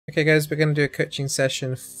Okay guys, we're going to do a coaching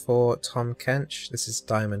session for TAHM Kench. This is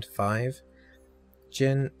Diamond 5.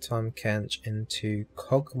 Jin, TAHM Kench into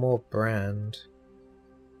Cogmore Brand.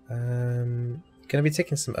 Going to be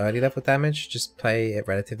taking some early level damage. Just play it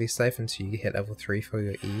relatively safe until you hit level 3 for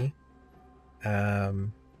your E.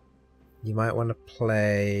 You might want to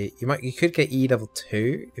play... You could get E level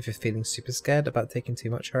 2 if you're feeling super scared about taking too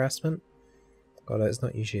much harassment. Although it's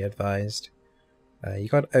not usually advised. You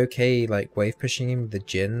got okay like wave pushing in with the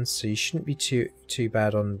Jin, so you shouldn't be too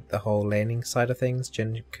bad on the whole laning side of things.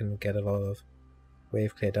 Jin can get a lot of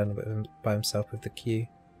wave clear done by himself with the Q.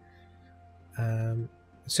 As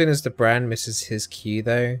soon as the brand misses his Q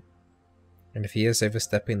though, and if he is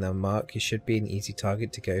overstepping the mark, he should be an easy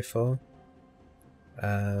target to go for.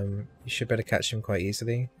 You should be able to catch him quite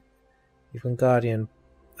easily. You can Guardian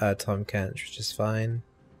TAHM Kench, which is fine.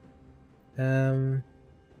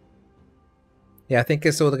 Yeah, I think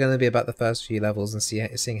it's all going to be about the first few levels and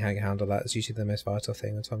seeing how you handle that. It's usually the most vital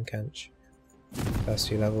thing with TAHM Kench. First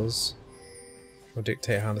few levels will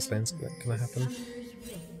dictate how this lane's going to happen.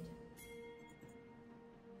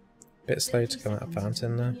 Bit slow to come out of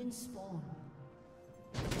Fountain though.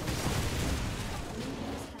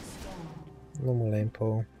 Normal lane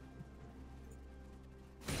pull.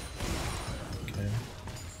 Okay.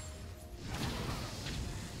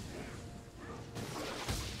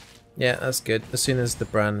 Yeah, that's good. As soon as the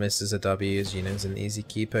brand misses a W, as you know, it's an easy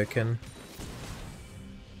Q poke-in.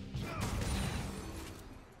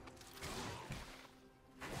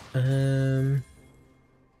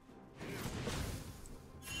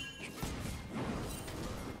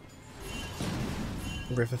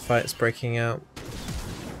 River fight's breaking out.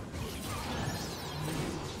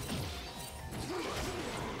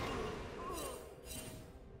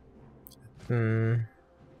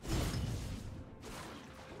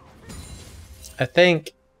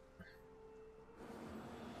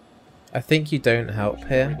 I think you don't help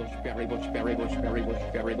here.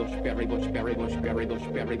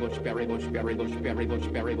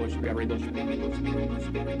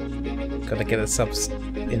 Gotta get the subs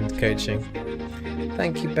in coaching.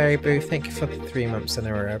 Thank you, Berry Boo. Thank you for the 3 months in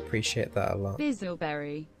a row. I appreciate that a lot.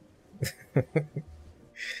 Bizzleberry.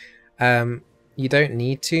 You don't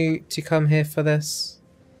need to come here for this.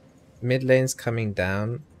 Mid lane's coming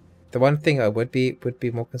down. The one thing I would be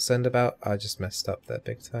more concerned about, I just messed up there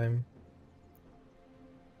big time,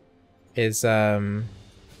 is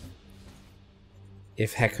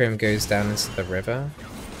if Hecarim goes down into the river.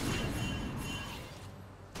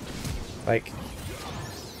 Like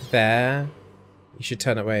there, you should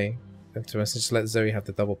turn away. And to just let Zoe have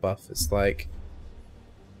the double buff. It's like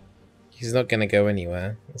he's not gonna go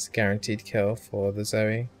anywhere. It's a guaranteed kill for the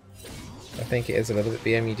Zoe. I think it is a little bit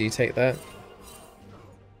BM, you do take that.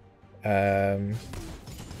 Yeah,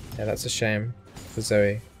 that's a shame for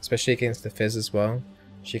Zoe. Especially against the Fizz as well.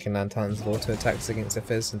 She can land tons of auto attacks against the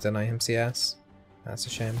Fizz and deny him CS. That's a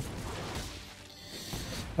shame.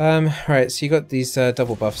 Right, so you got these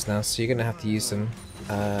double buffs now, so you're gonna have to use them.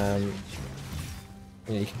 Yeah,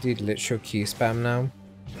 you can do literal Q spam now.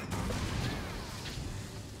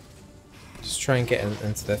 Just try and get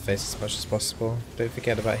into their face as much as possible. Don't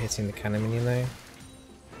forget about hitting the cannon minion though.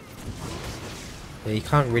 Yeah, you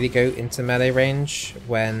can't really go into melee range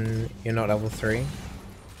when you're not level 3.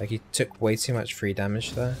 Like, you took way too much free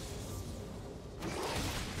damage there.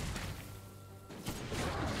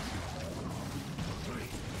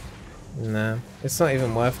 No, it's not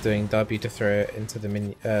even worth doing W to throw it into the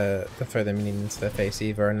minion, to throw the minion into their face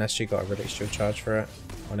either, unless you got a really extra charge for it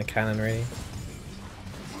on a cannon, really.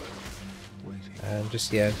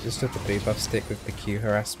 Just let the blue buff stick with the Q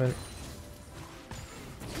harassment.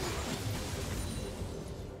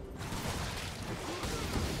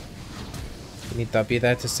 You need W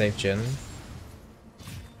there to save Jin. You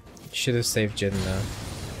should have saved Jin there.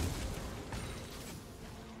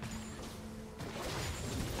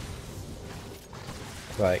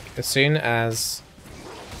 Like, as soon as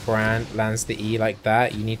Brand lands the E like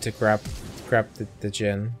that, you need to grab the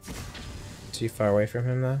Jin. Too far away from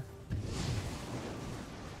him there.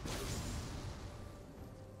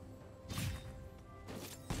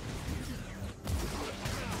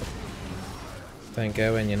 Don't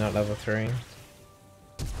go when you're not level 3.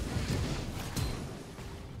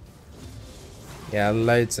 Yeah,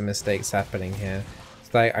 loads of mistakes happening here.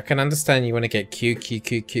 It's like, I can understand you want to get Q,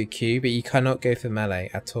 but you cannot go for melee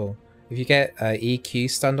at all. If you get EQ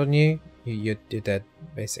stunned on you, you're dead,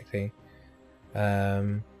 basically.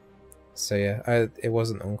 So yeah, it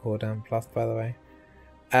wasn't on cooldown pluff, by the way.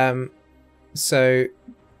 So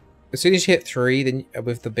as soon as you hit 3, then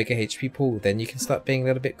with the bigger HP pool, then you can start being a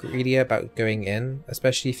little bit greedier about going in,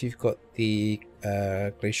 especially if you've got the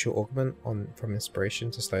Glacial Augment on from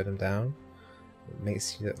Inspiration to slow them down. It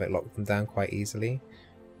makes you like lock them down quite easily.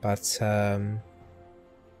 But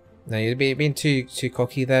no, you're being too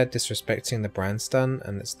cocky there, disrespecting the brand stun,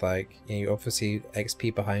 and it's like, you know, you're obviously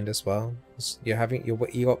XP behind as well. You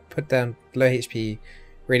got put down low HP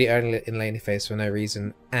really early in lane phase for no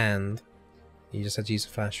reason, and you just had to use a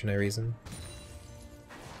flash for no reason.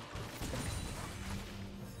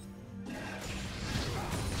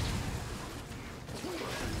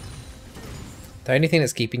 The only thing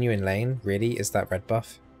that's keeping you in lane, really, is that red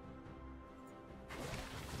buff.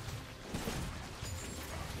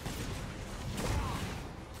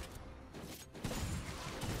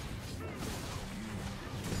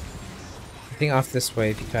 I think after this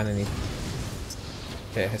wave you kind of need...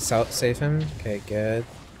 Okay, save him. Okay, good.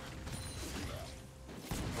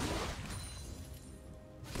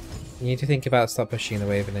 You need to think about stop pushing the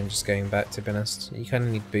wave and then just going back, to be honest. You kind of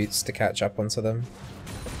need boots to catch up onto them.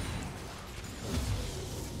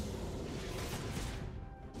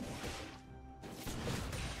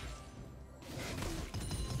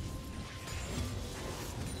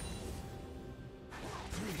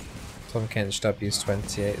 TAHM Kench W's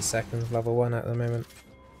 28 seconds, level 1 at the moment.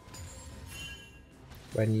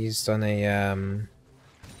 When used on a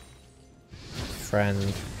friend,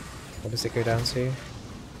 what does it go down to?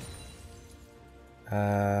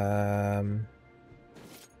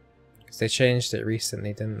 Because they changed it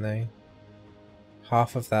recently, didn't they?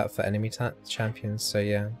 Half of that for enemy champions, so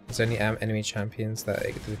yeah. There's only enemy champions that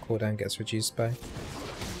the cooldown gets reduced by.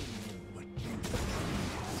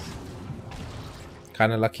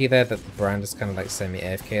 Kind of lucky there that the brand is kind of like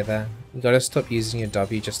semi-AFK there. You gotta stop using your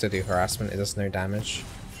W just to do harassment, it does no damage.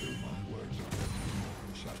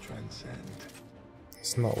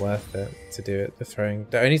 It's not worth it to do it, the throwing.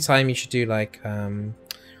 The only time you should do like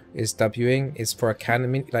is Wing is for a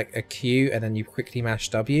cannon, like a Q, and then you quickly mash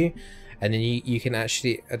W, and then you can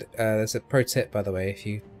actually there's a pro tip, by the way, if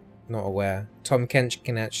you're not aware. TAHM Kench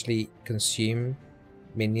can actually consume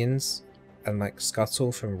minions and like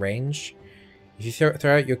scuttle from range. If you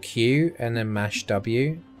throw out your Q and then mash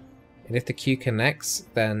W, and if the Q connects,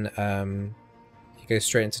 then you go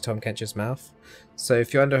straight into TAHM Kench's mouth. So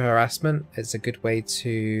if you're under harassment, it's a good way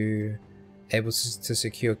to able to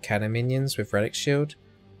secure cannon minions with Relic Shield,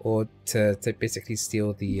 or to basically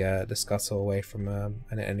steal the scuttle away from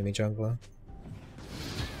an enemy jungler.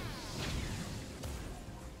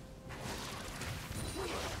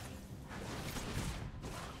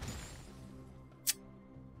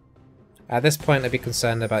 At this point, I'd be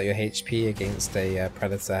concerned about your HP against a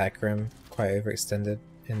Predator Hecarim, quite overextended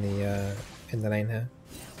in the lane here.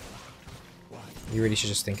 You really should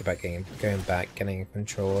just think about going back, getting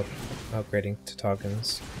controlled, upgrading to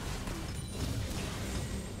Targons.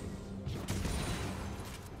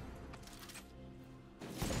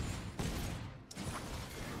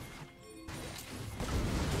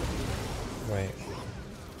 Wait.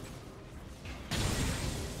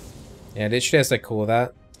 Yeah, literally as I call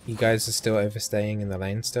that, you guys are still overstaying in the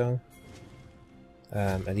lane still.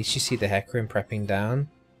 At least you see the Hecarim prepping down.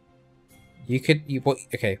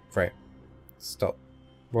 Okay, right. Stop.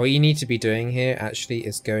 What you need to be doing here actually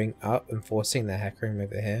is going up and forcing the Hecarim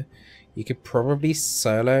over here. You could probably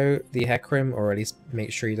solo the Hecarim, or at least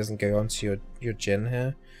make sure he doesn't go onto your Jhin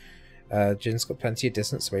here. Jin's got plenty of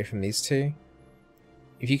distance away from these two.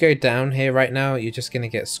 If you go down here right now, you're just going to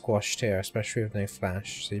get squashed here, especially with no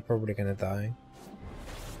flash, so you're probably going to die.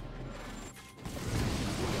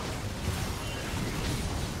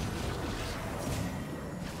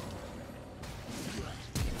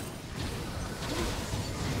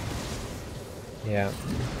 Yeah.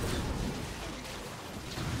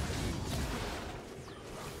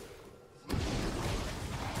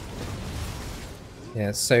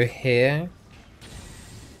 Yeah, so here,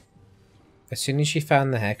 as soon as you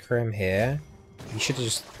found the Hecarim here, you should have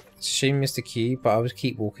just assumed Mr. Q, but I would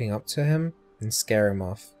keep walking up to him and scare him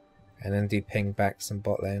off, and then do ping back some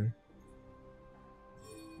bot lane.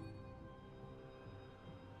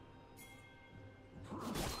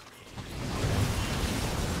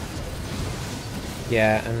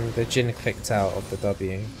 Yeah, and the Jhin clicked out of the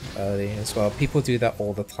W early as well. People do that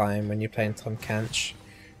all the time when you're playing TAHM Kench.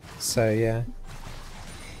 So yeah.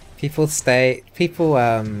 People leave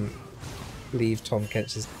TAHM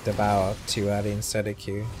Kench's Devour too early in solo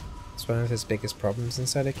queue. It's one of his biggest problems in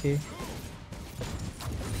solo queue.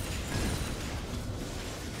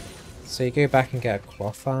 So you go back and get a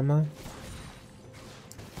cloth armor.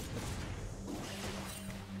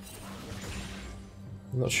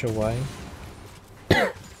 I'm not sure why.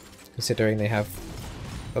 Considering they have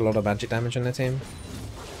a lot of magic damage on their team.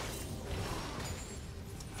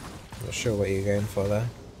 Not sure what you're going for there.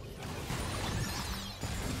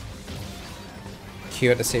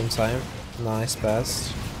 Q at the same time. Nice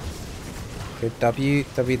burst. Good W.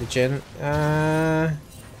 W the Jin.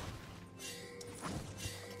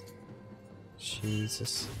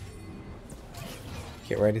 Jesus.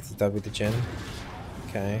 Get ready to W the Jin.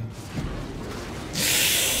 Okay.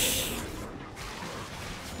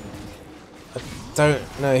 I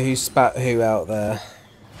don't know who spat who out there.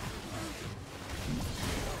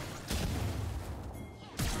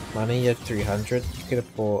 Money, you had 300. You could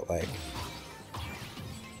have bought like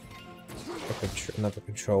another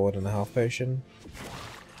control and a health potion.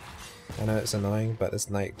 I know it's annoying, but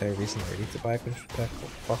there's like no reason really to buy a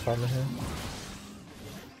buff armor here.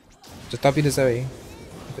 Just W to Zoe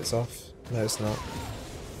if it's off. No, it's not.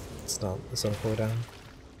 It's not. It's on cooldown.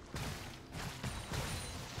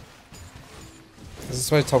 This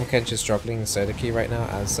is why TAHM Kench is struggling Soda Key right now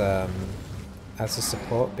as a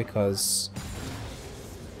support, because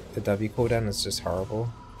the W cooldown is just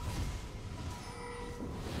horrible.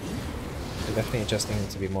 They're definitely adjusting him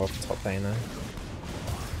to be more of a top laner.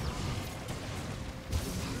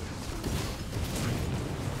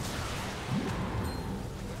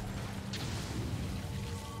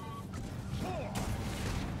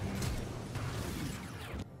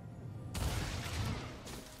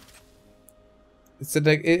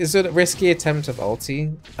 It's a risky attempt of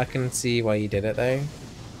ulti. I can see why you did it though.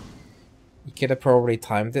 You could have probably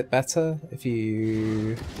timed it better if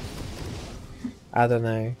you... I don't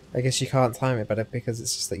know. I guess you can't time it better because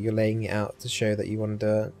it's just that you're laying it out to show that you want to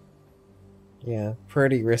do it. Yeah,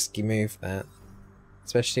 pretty risky move that.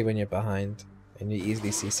 Especially when you're behind and you're easily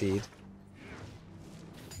CC'd.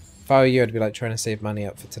 If I were you, I'd be like trying to save money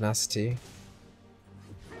up for tenacity.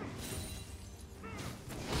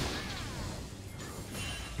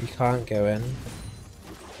 You can't go in.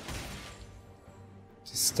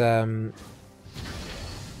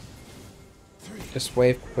 Just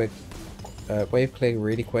wave clear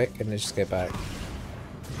really quick and then just go back.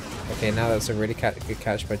 Okay, now that's a really good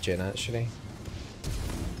catch by Jin actually.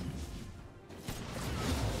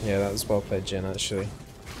 Yeah, that was well played, Jin actually.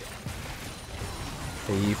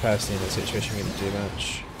 For you personally in that situation, you didn't do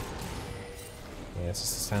much. Yeah, it's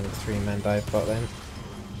just a standard 3-man dive bot lane.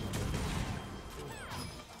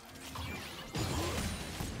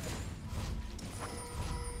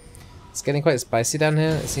 It's getting quite spicy down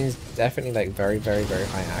here. It seems definitely like very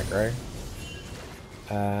high aggro.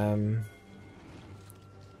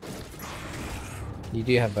 You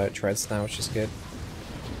do have boat treads now, which is good.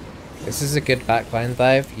 This is a good backline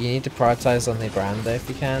dive. You need to prioritize on the brand though if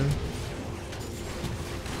you can.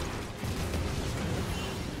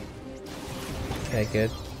 Okay,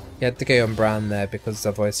 good. You had to go on brand there because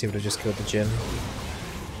otherwise he would have just killed the Jin.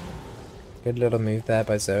 Good little move there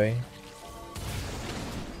by Zoe.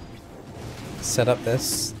 Set up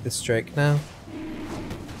this Drake now.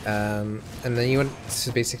 And then you want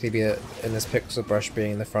to basically be in this pixel brush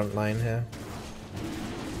being the front line here.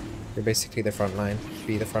 You're basically the front line.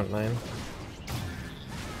 Be the front line.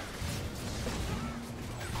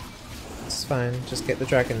 It's fine, just get the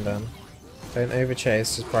dragon done. Don't over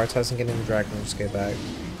chase, just prioritize on getting the dragon and just go back.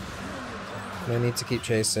 No need to keep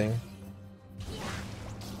chasing.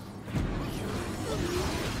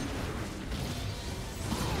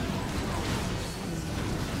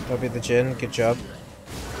 W the Jin, good job.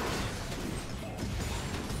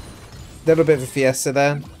 Little bit of a fiesta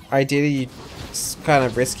there. Ideally, you kind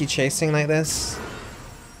of risky chasing like this.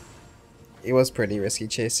 It was pretty risky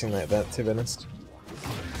chasing like that, to be honest.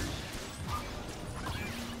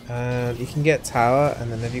 You can get tower,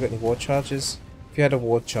 and then have you got any ward charges? If you had a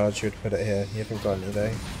ward charge, you would put it here. You haven't got any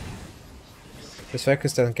though. Just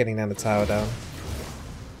focus on getting down the tower down.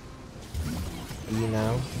 E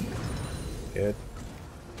now. Good.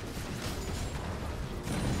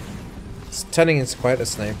 It's turning into quite a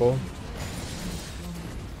snowball.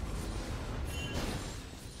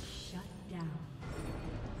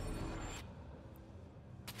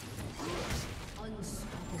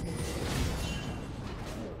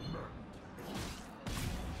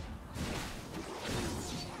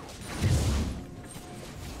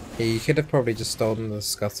 Yeah, you could have probably just stolen the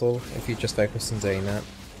scuttle if you just focused on doing that.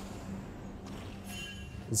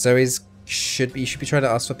 You should be trying to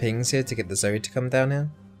ask for pings here to get the Zoe to come down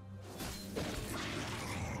here.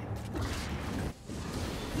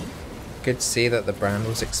 Good to see that the brand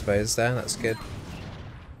was exposed there, that's good.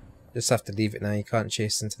 Just have to leave it now, you can't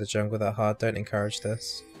chase into the jungle that hard, don't encourage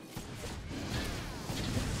this.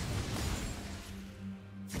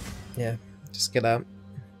 Yeah, just get out.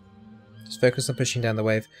 Just focus on pushing down the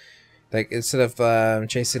wave. Like, instead of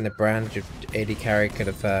chasing the brand, your AD carry could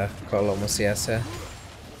have got a lot more CS here.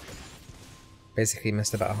 Basically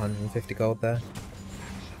missed about 150 gold there.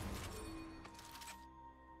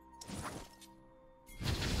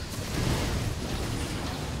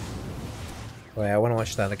 Wait, I want to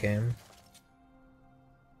watch that again.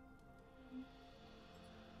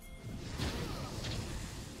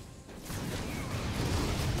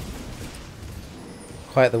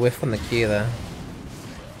 Quite the whiff on the Q there.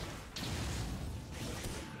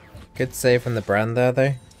 Good save from the brand there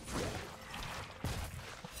though.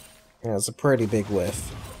 Yeah, it's a pretty big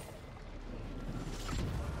whiff.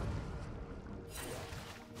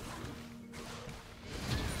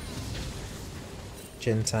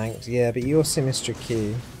 Jhin tanked. Yeah, but you also missed your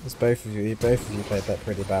Q. It's both of you. Both of you played that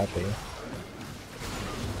pretty badly.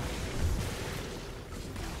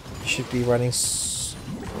 You should be running.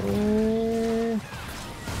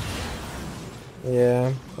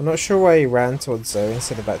 Yeah, I'm not sure why he ran towards Zoe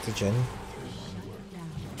instead of back to Jhin.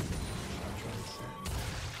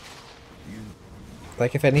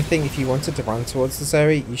 Like, if anything, if you wanted to run towards the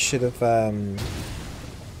Zoe, you should have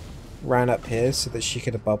ran up here so that she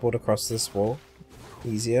could have bubbled across this wall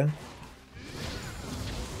easier.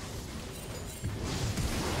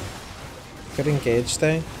 Good engage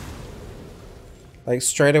though. Like,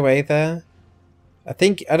 straight away there. I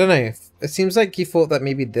don't know, it seems like he thought that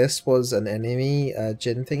maybe this was an enemy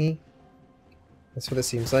Jhin thingy. That's what it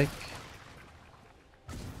seems like.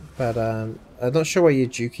 But I'm not sure why you're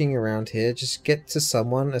juking around here. Just get to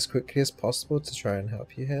someone as quickly as possible to try and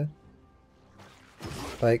help you here.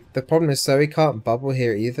 Like, the problem is Zoe can't bubble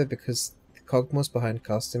here either because the Kog'Maw's behind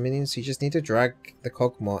caster minions, so you just need to drag the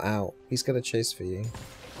Kog'Maw out. He's gonna chase for you.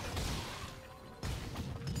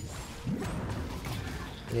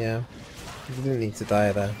 Yeah. You didn't need to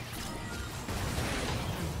die there.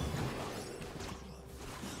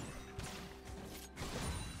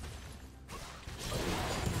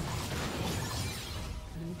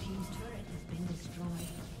 Blue team's turret has been destroyed.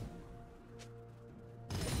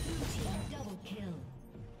 Team double kill.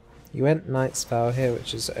 You went Knight's Vow here,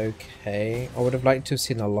 which is okay. I would have liked to have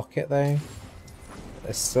seen a Locket though.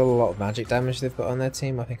 There's still a lot of magic damage they've got on their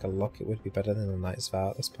team. I think a Locket would be better than a Knight's Vow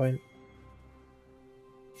at this point.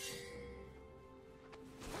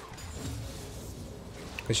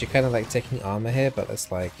 Because you're kind of like taking armor here, but there's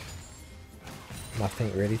like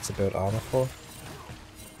nothing really to build armor for.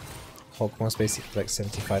 Kog'Maw's basically like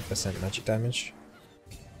 75% magic damage.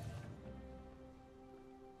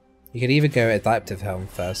 You could even go Adaptive Helm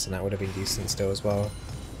first, and that would have been decent still as well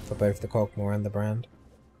for both the Kog'Maw and the brand.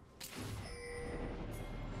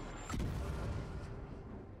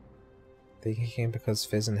 Thinking because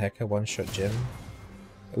Fizz and Hecker one-shot Jhin.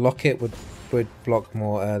 Locket would block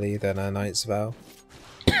more early than a Knight's Vow.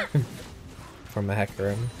 From a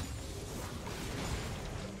Hecarim.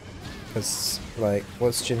 Because, like,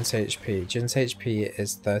 what's Jin's HP? Jin's HP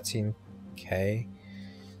is 13k.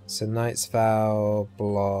 So Knight's Vow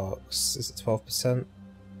blocks, is it 12%?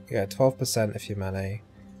 Yeah, 12% if you're melee.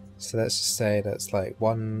 So let's just say that's like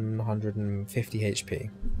 150 HP.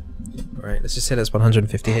 Alright, let's just say that's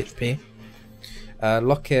 150 HP.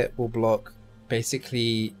 Locket will block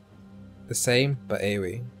basically the same, but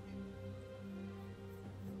AoE.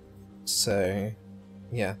 So,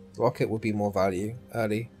 yeah, Locket will be more value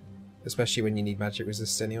early, especially when you need magic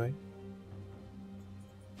resist anyway.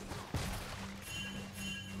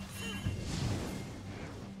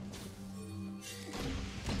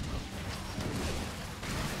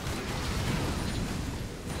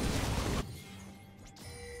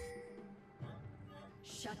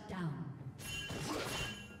 Shut down.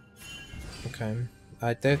 Okay,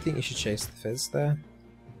 I don't think you should chase the Fizz there.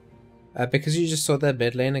 Because you just saw their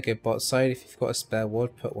mid lane and go bot side, if you've got a spare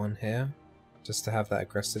ward, put one here. Just to have that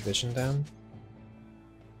aggressive vision down.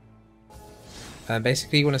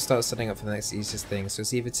 Basically you want to start setting up for the next easiest thing, so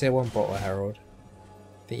it's either tier 1 bot or Herald.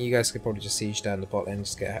 I think you guys could probably just siege down the bot lane and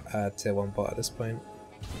just get tier 1 bot at this point.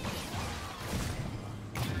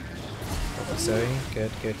 Zoe,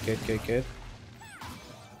 good, good, good, good, good.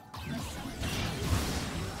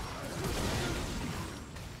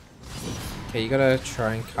 Okay, you gotta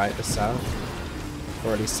try and kite this out.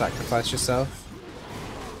 Or at least sacrifice yourself.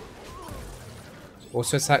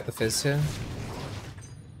 Also attack the Fizz here.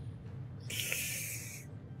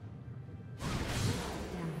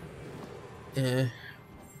 Yeah.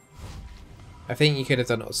 I think you could have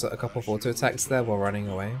done a couple of auto attacks there while running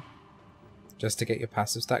away. Just to get your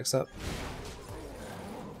passive stacks up.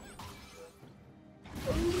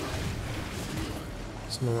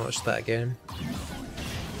 Just wanna watch that again.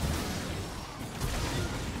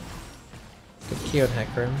 Good key on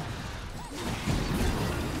Hecarim.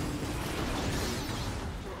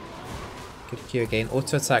 Good Q again.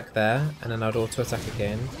 Auto attack there, and then I'd auto attack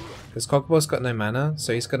again. Because Cogbore's got no mana,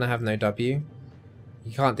 so he's gonna have no W.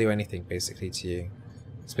 He can't do anything basically to you.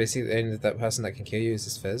 It's basically the only that person that can kill you is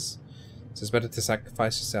this Fizz. So it's better to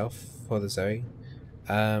sacrifice yourself for the Zoe.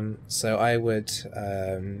 So I would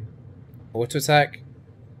auto attack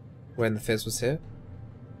when the Fizz was here.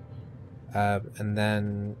 And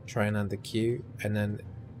then try and land the Q, and then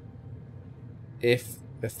if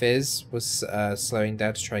the Fizz was slowing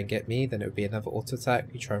down to try and get me, then it would be another auto attack.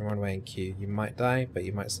 You try and run away and Q. You might die, but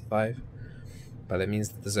you might survive. But it means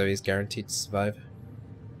that the Zoe is guaranteed to survive.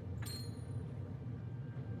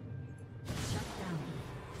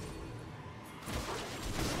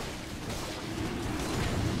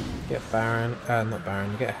 Get Baron, not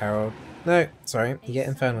Baron, you get Herald. No, sorry, you get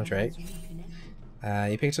Infernal Drake.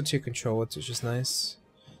 You picked up 2 control words, which is nice.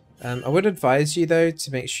 I would advise you though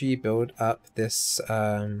to make sure you build up this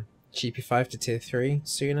GP5 to tier 3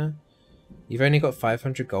 sooner. You've only got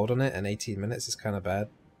 500 gold on it and 18 minutes is kind of bad.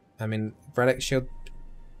 I mean, Relic Shield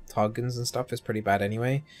targets and stuff is pretty bad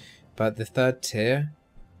anyway, but the 3rd tier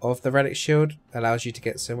of the Relic Shield allows you to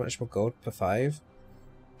get so much more gold per 5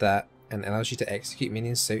 that, and allows you to execute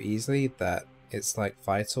minions so easily that it's like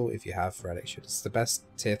vital if you have Relic Shield. It's the best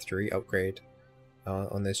tier 3 upgrade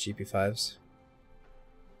on those GP5s.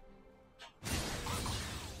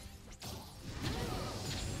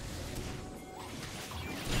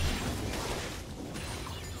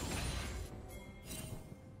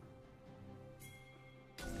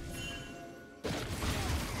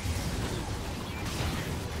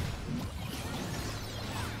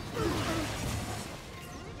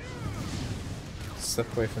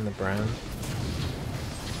 Slip away from the brand.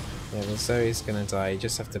 Yeah, well, Zoe's gonna die, you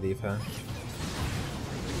just have to leave her.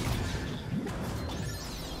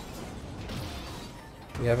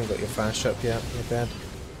 You haven't got your flash up yet, you're dead.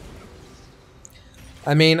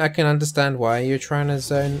 I mean, I can understand why you're trying to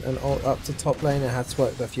zone an ult up to top lane. It had to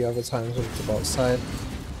work a few other times with the bot side.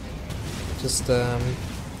 Just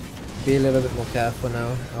be a little bit more careful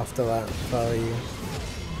now after that. If I were you,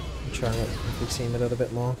 try and work with your team a little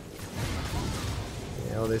bit more.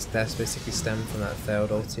 Yeah, all those deaths basically stem from that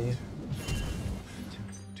failed ulti.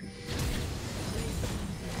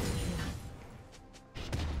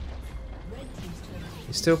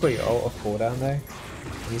 You still got your ult off cooldown though.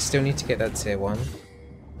 You still need to get that tier 1.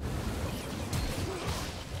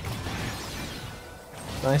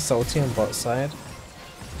 Nice ulti on bot side.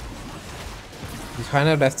 You kind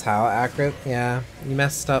of left tower aggro. Yeah, you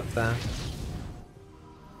messed up there.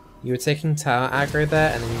 You were taking tower aggro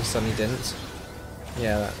there and then you suddenly didn't.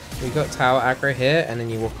 Yeah, we got tower aggro here and then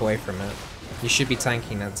you walk away from it. You should be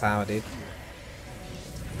tanking that tower, dude.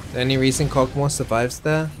 The only reason Cogmore survives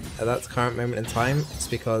there at that current moment in time is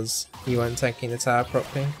because you weren't tanking the tower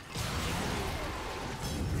properly.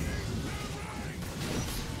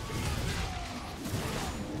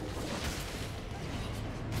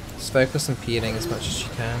 Just focus on peeling as much as you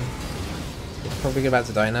can. You're probably about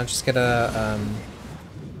to die now. Just get a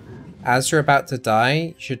as you're about to die,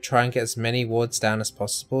 you should try and get as many wards down as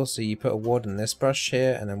possible. So you put a ward on this brush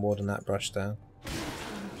here and then ward on that brush down.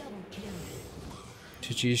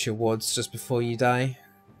 To use your wards just before you die.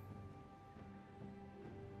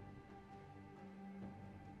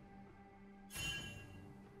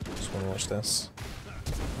 Just want to watch this.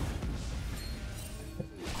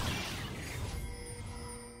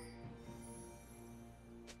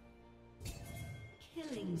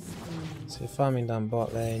 So you're farming down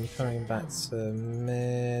bot lane, you're coming back to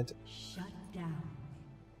mid.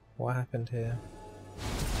 What happened here?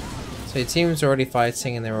 So your team's already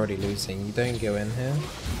fighting and they're already losing. You don't go in here.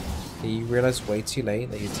 You realise way too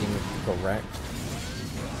late that your team got wrecked.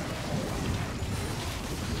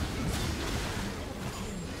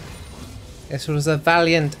 This was a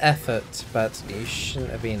valiant effort, but you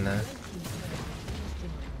shouldn't have been there.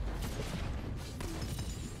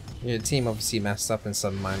 Your team obviously messed up in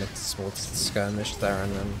some minor small skirmish there,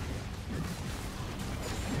 and then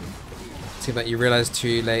it seemed like you realised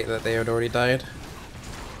too late that they had already died.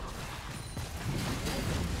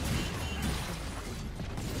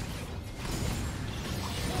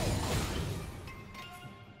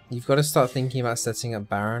 You've got to start thinking about setting up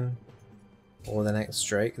Baron or the next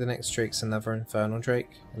Drake. The next Drake's another Infernal Drake,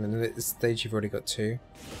 and then at this stage you've already got 2.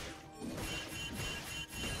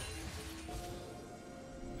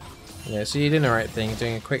 Yeah, so you're doing the right thing. You're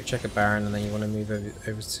doing a quick check of Baron, and then you want to move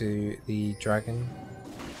over to the Dragon.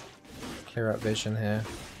 Clear up vision here.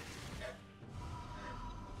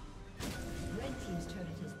 Red team's turret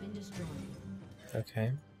has been destroyed.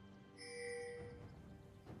 Okay.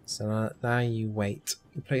 So now you wait.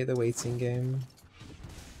 You play the waiting game.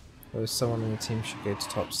 Or someone on your team should go to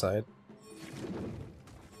top side.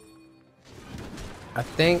 I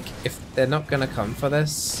think if they're not gonna come for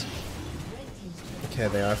this, okay,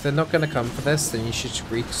 they are. If they're not gonna come for this, then you should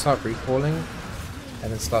start recalling,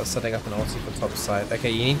 and then start setting up an ulti for top side. Okay,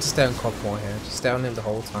 you need to stay on Cogmore here. Just stay on him the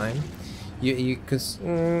whole time. Cause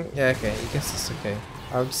yeah, okay. I guess it's okay.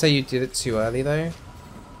 I would say you did it too early though.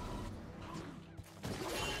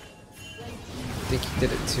 I think you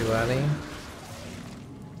did it too early.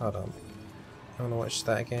 Hold on. I wanna watch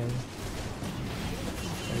that again.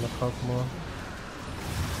 On the Cogmore.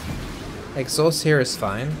 Exhaust here is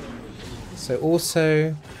fine. So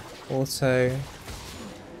also,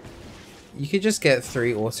 you could just get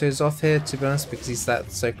 3 autos off here, to be honest, because he's that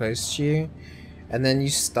so close to you. And then you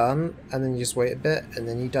stun, and then you just wait a bit, and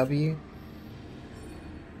then you W.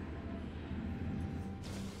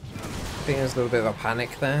 I think there's a little bit of a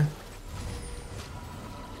panic there.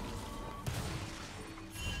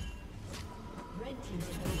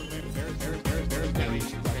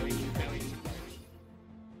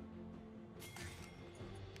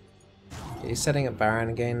 You're setting up Baron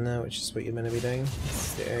again now, which is what you're going to be doing.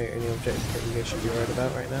 It's the only objective that you guys should be worried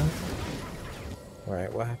about right now.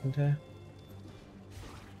 Alright, what happened here?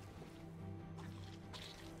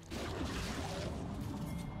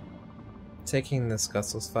 Taking the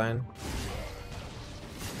Scuttle's fine.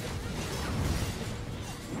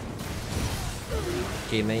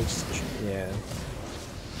 Okay, now you just... yeah.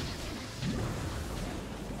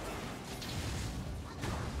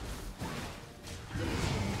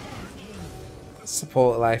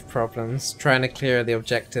 Support life problems. Trying to clear the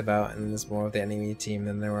objective out, and there's more of the enemy team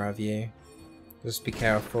than there are of you. Just be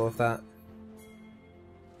careful of that.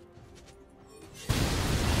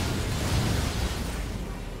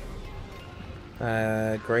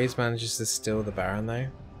 Graves manages to steal the Baron though.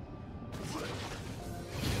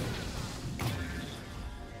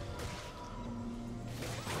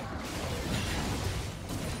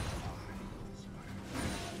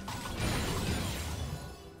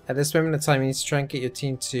 At this moment in time, you need to try and get your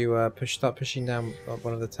team to start pushing down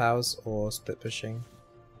one of the towers or split pushing.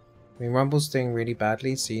 I mean, Rumble's doing really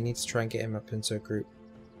badly, so you need to try and get him up into a group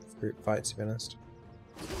fight, to be honest.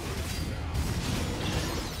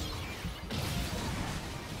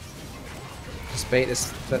 Just bait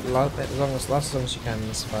this as long as you can in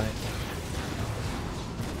this fight.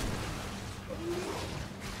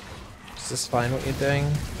 Is this fine what you're doing?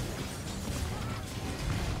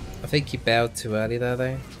 I think you bailed too early there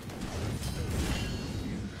though.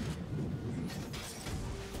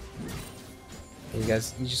 You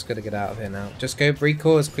guys, you just gotta get out of here now. Just go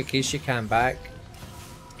recall as quickly as you can back,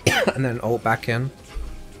 and then ult back in.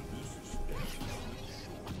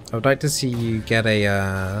 I would like to see you get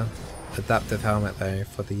a adaptive helmet though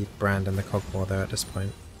for the brand and the Cogmore though at this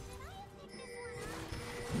point.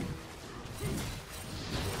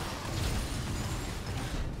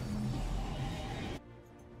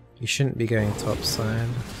 You shouldn't be going top side.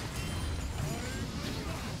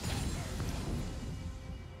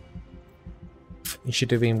 You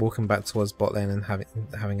should have been walking back towards bot lane and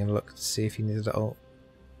having a look to see if you needed an ult.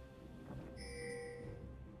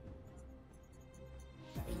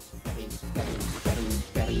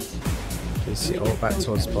 Please see ult back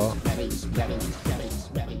towards bot.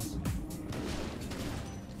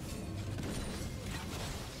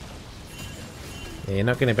 Yeah, you're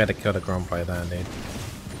not going to be able to kill the Grom by that, dude.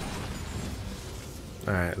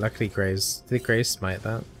 Alright, luckily Graves... did Graves smite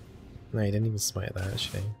that? No, he didn't even smite that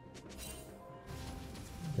actually.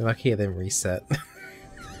 You're lucky it didn't reset.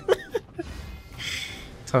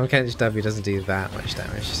 TAHM KENCH W doesn't do that much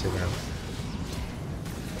damage to them.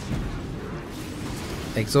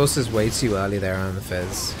 Exhaust is way too early there on the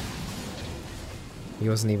Fizz. He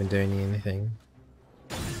wasn't even doing anything.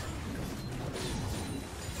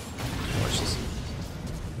 Watch this.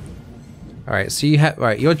 Alright, so you have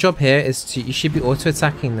your job here is to you should be auto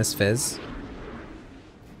attacking this Fizz.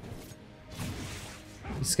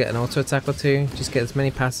 Just get an auto attack or two, just get as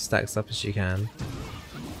many passive stacks up as you can.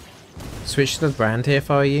 Switch to the brand here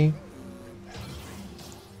if I were you.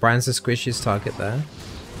 Brand's the squishiest target there.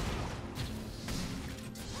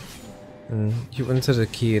 You wanted to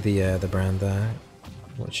queue the brand there.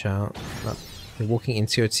 Watch out. You're walking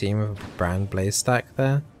into your team with a brand blaze stack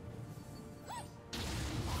there.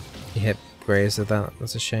 You hit Graves with that,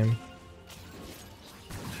 that's a shame.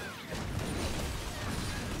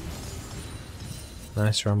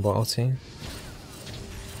 Nice run bottle team.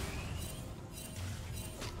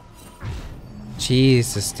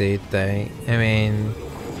 Jesus dude though. I mean,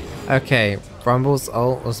 okay, Rumble's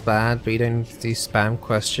ult was bad, but you don't need to do spam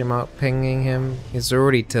question mark pinging him. He's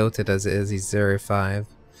already tilted as it is, he's 0-5.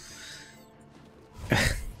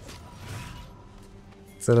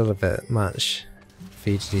 It's a little bit much. for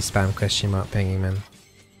you to do spam question mark pinging him in.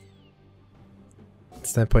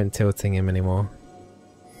 There's no point in tilting him anymore.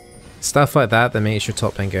 Stuff like that that makes your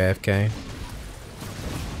top lane go AFK.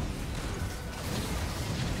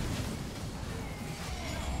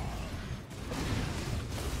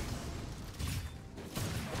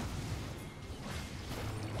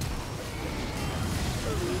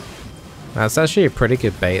 That's actually a pretty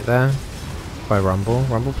good bait there by Rumble.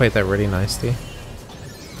 Rumble played that really nicely.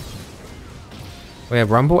 Well, yeah,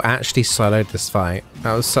 Rumble actually soloed this fight.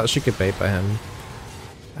 That was such a good bait by him.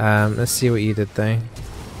 Let's see what you did though.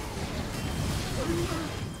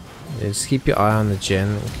 Yeah, just keep your eye on the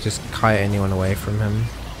Jhin. Just kite anyone away from him.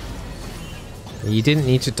 You didn't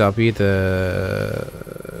need to W the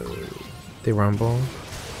Rumble.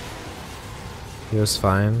 He was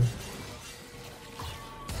fine.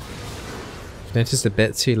 Noticed a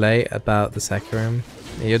bit too late about the Sekirim.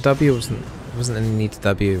 Yeah, your W wasn't any need to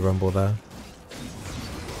W Rumble there.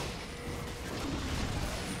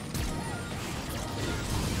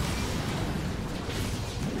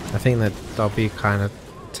 I think that W kind of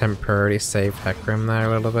temporarily saved Hecarim there a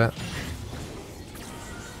little bit.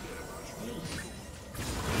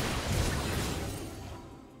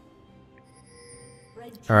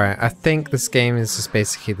 Alright, I think this game is just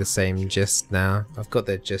basically the same gist now. I've got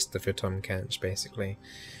the gist of your TAHM KENCH basically.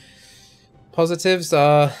 Positives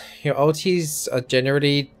are your ultis are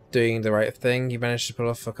generally doing the right thing. You managed to pull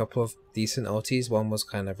off a couple of decent ultis. One was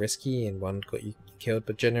kind of risky and one got you killed,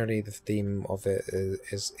 but generally the theme of it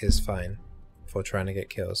is fine for trying to get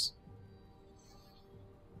kills.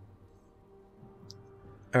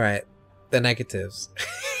 Alright, the negatives.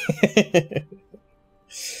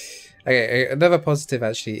 Okay, another positive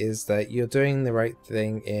actually is that you're doing the right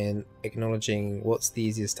thing in acknowledging what's the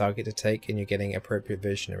easiest target to take, and you're getting appropriate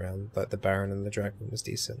vision around, like the Baron and the Dragon was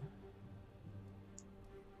decent.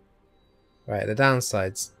 Right, the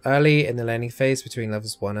downsides. Early in the laning phase between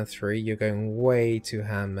levels 1 and 3, you're going way too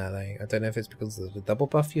ham melee. I don't know if it's because of the double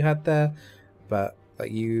buff you had there, but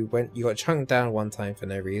like you got chunked down one time for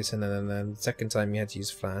no reason, and then the second time you had to use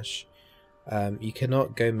flash. You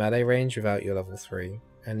cannot go melee range without your level 3.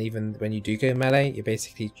 And even when you do go melee, you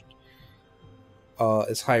basically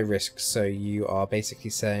it's high risk, so you are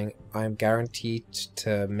basically saying, I'm guaranteed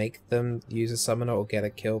to make them use a summoner or get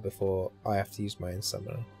a kill before I have to use my own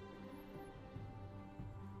summoner.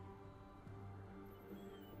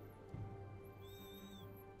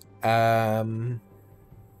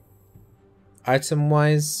 Item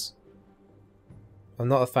wise, I'm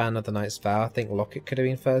not a fan of the Knight's Vow. I think Locket could have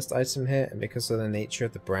been first item here, and because of the nature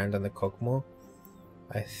of the brand and the Cogmore,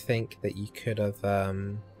 I think that you could have got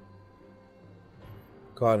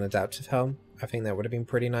an adaptive helm. I think that would have been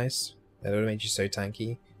pretty nice. That would have made you so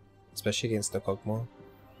tanky, especially against the Cogmore.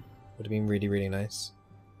 Would have been really, really nice.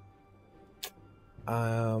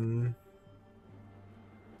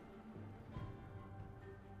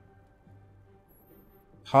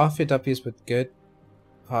 Half your W's were good,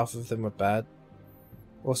 half of them were bad.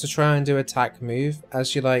 Also try and do attack move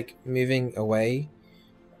as you're like moving away.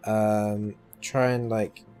 Try and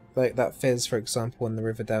like that Fizz for example in the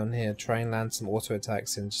river down here, try and land some auto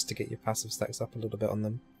attacks in just to get your passive stacks up a little bit on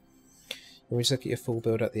them. And we just look at your full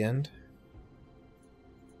build at the end.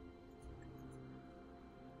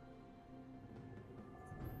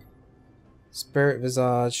 Spirit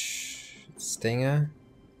Visage, Stinger.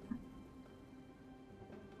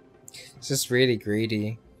 It's just really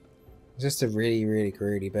greedy. It's just a really, really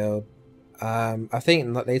greedy build. I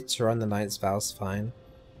think later on the Knight's Vow's fine.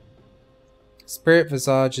 Spirit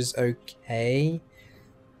Visage is okay,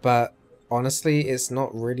 but honestly, it's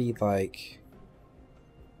not really like...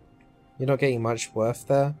 You're not getting much worth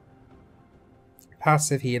there.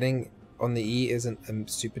 Passive healing on the E isn't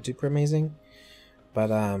super duper amazing, but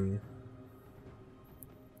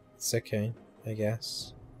it's okay, I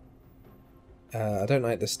guess. I don't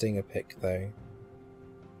like the Stinger pick though.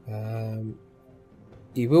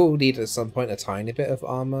 You will need at some point a tiny bit of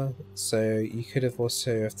armor, so you could have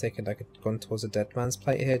also taken gone towards a Dead Man's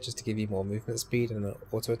Plate here just to give you more movement speed and an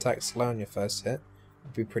auto attack slow on your first hit.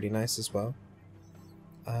 Would be pretty nice as well.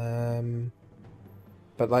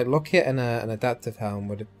 But like Locket and an adaptive helm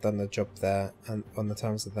would have done the job there, and on the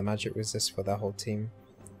terms of the magic resist for that whole team,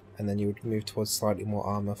 and then you would move towards slightly more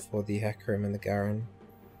armor for the Hecarim and the Garen.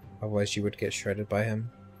 Otherwise you would get shredded by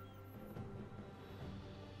him.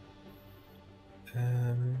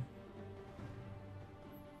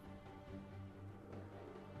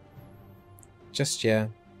 Yeah,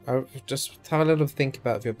 I'll just have a little think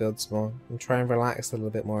about your builds more and try and relax a little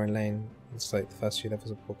bit more in lane. It's like the first few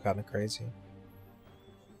levels are kind of crazy.